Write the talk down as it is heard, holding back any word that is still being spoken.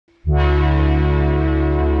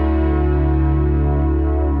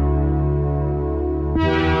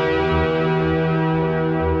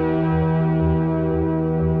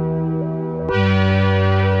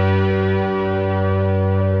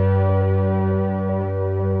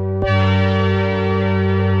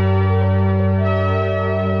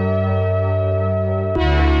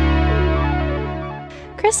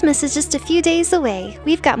Christmas is just a few days away.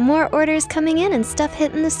 We've got more orders coming in and stuff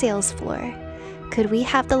hitting the sales floor. Could we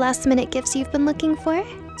have the last-minute gifts you've been looking for?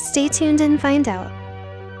 Stay tuned and find out.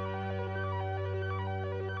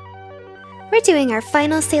 We're doing our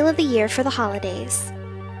final sale of the year for the holidays.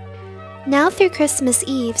 Now through Christmas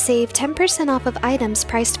Eve, save 10% off of items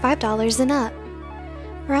priced $5 and up.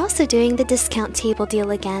 We're also doing the discount table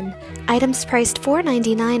deal again. Items priced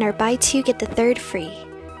 $4.99 or buy two get the third free.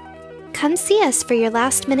 Come see us for your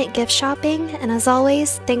last-minute gift shopping, and as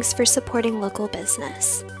always, thanks for supporting local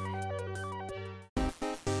business.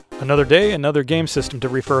 Another day, another game system to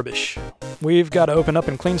refurbish. We've got to open up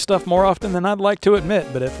and clean stuff more often than I'd like to admit,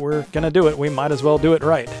 but if we're gonna do it, we might as well do it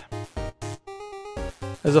right.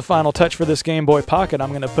 As a final touch for this Game Boy Pocket,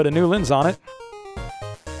 I'm gonna put a new lens on it.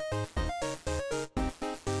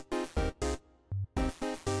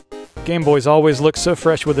 Game Boys always look so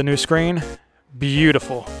fresh with a new screen.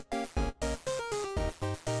 Beautiful.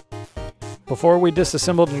 Before we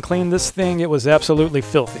disassembled and cleaned this thing, it was absolutely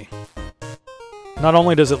filthy. Not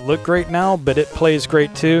only does it look great now, but it plays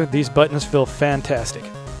great too. These buttons feel fantastic.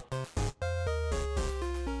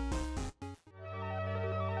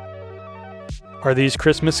 Are these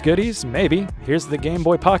Christmas goodies? Maybe. Here's the Game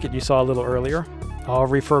Boy Pocket you saw a little earlier. All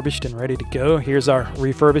refurbished and ready to go. Here's our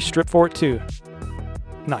refurbished strip for it too.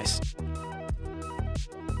 Nice.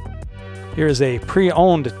 Here's a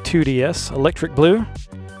pre-owned 2DS, electric blue.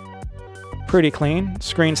 Pretty clean.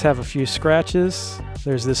 Screens have a few scratches.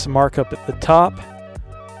 There's this markup at the top.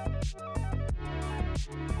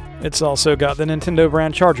 It's also got the Nintendo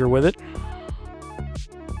brand charger with it.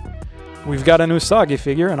 We've got an Usagi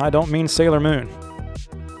figure, and I don't mean Sailor Moon.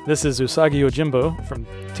 This is Usagi Yojimbo from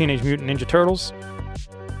Teenage Mutant Ninja Turtles.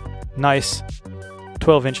 Nice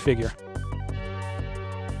 12-inch figure.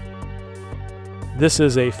 This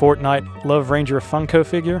is a Fortnite Love Ranger Funko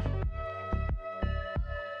figure.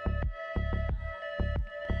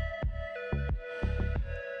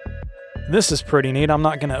 This is pretty neat. I'm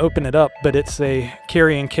not going to open it up, but it's a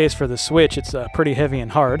carrying case for the Switch. It's pretty heavy and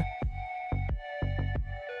hard.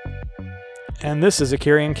 And this is a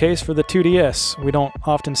carrying case for the 2DS. We don't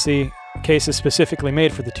often see cases specifically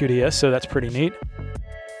made for the 2DS, so that's pretty neat.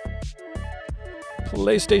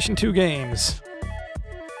 PlayStation 2 games.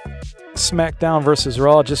 SmackDown vs.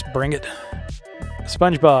 Raw, just bring it.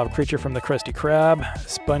 SpongeBob, Creature from the Krusty Krab.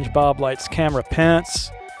 SpongeBob Lights Camera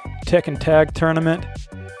Pants. Tekken Tag Tournament.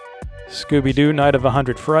 Scooby-Doo Night of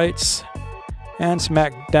 100 Frights. And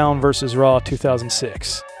SmackDown vs. Raw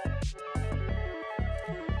 2006.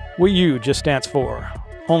 Wii U just stands for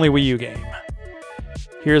Only Wii U Game.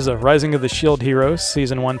 Here's a Rising of the Shield Heroes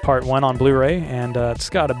Season 1 Part 1 on Blu-ray, and it's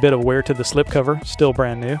got a bit of wear to the slipcover, still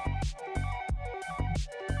brand new.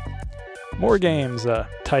 More games,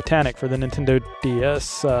 Titanic for the Nintendo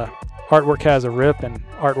DS. Artwork has a rip and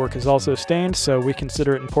artwork is also stained, so we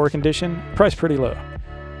consider it in poor condition. Price pretty low.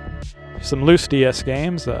 Some loose DS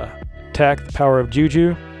games, Tak, The Power of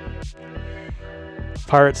Juju,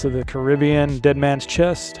 Pirates of the Caribbean, Dead Man's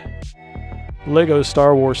Chest, Lego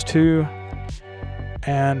Star Wars 2,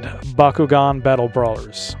 and Bakugan Battle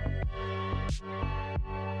Brawlers.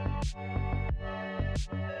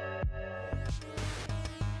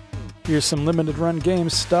 Here's some limited run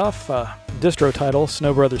game stuff, distro title,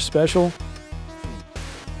 Snow Brothers Special,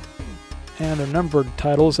 and their numbered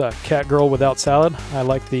titles, Cat Girl Without Salad. I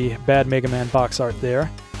like the bad Mega Man box art there.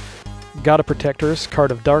 God of Protectors, Card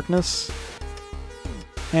of Darkness.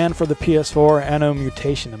 And for the PS4, Anno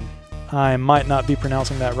Mutationum. I might not be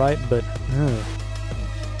pronouncing that right, but...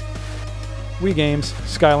 Wii games,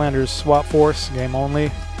 Skylanders Swap Force, game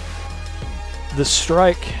only. The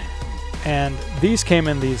Strike, and these came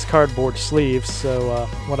in these cardboard sleeves, so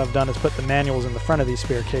what I've done is put the manuals in the front of these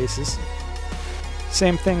spare cases.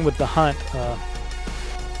 Same thing with the Hunt,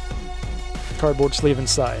 cardboard sleeve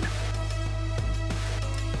inside.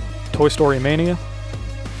 Toy Story Mania,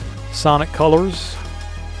 Sonic Colors,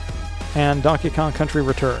 and Donkey Kong Country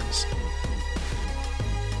Returns.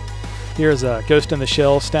 Here's a Ghost in the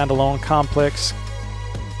Shell standalone complex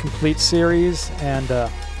complete series, and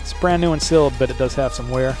it's brand new and sealed, but it does have some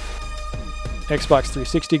wear. Xbox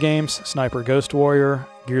 360 games, Sniper Ghost Warrior,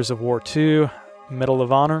 Gears of War 2, Medal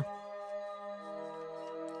of Honor.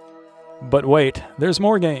 But wait, there's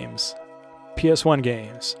more games. PS1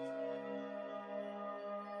 games.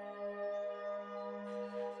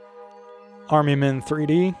 Army Men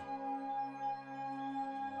 3D.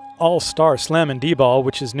 All-Star Slam and D-Ball,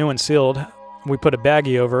 which is new and sealed. We put a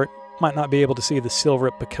baggie over it. Might not be able to see the seal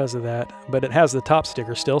rip because of that, but it has the top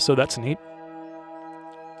sticker still, so that's neat.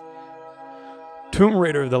 Tomb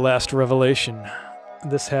Raider: The Last Revelation.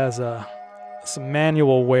 This has some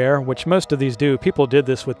manual wear, which most of these do. People did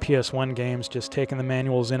this with PS1 games, just taking the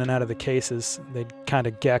manuals in and out of the cases. They'd kind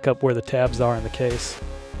of gack up where the tabs are in the case.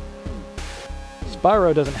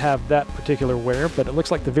 Spyro doesn't have that particular wear, but it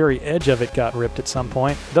looks like the very edge of it got ripped at some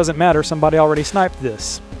point. Doesn't matter, somebody already sniped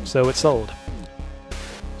this, so it's sold.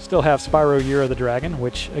 Still have Spyro Year of the Dragon,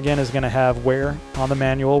 which again is going to have wear on the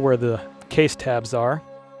manual where the case tabs are.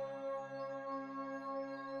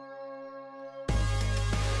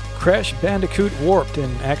 Crash Bandicoot Warped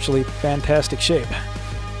in actually fantastic shape.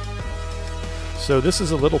 So this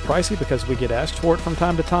is a little pricey because we get asked for it from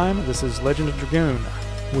time to time. This is Legend of Dragoon.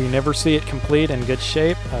 We never see it complete in good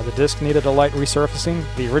shape. The disc needed a light resurfacing.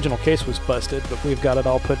 The original case was busted, but we've got it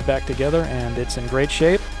all put back together and it's in great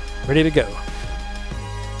shape, ready to go.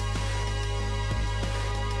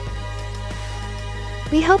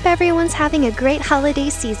 We hope everyone's having a great holiday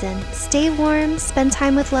season. Stay warm, spend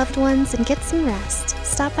time with loved ones, and get some rest.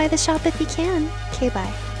 Stop by the shop if you can. Okay,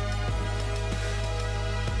 bye.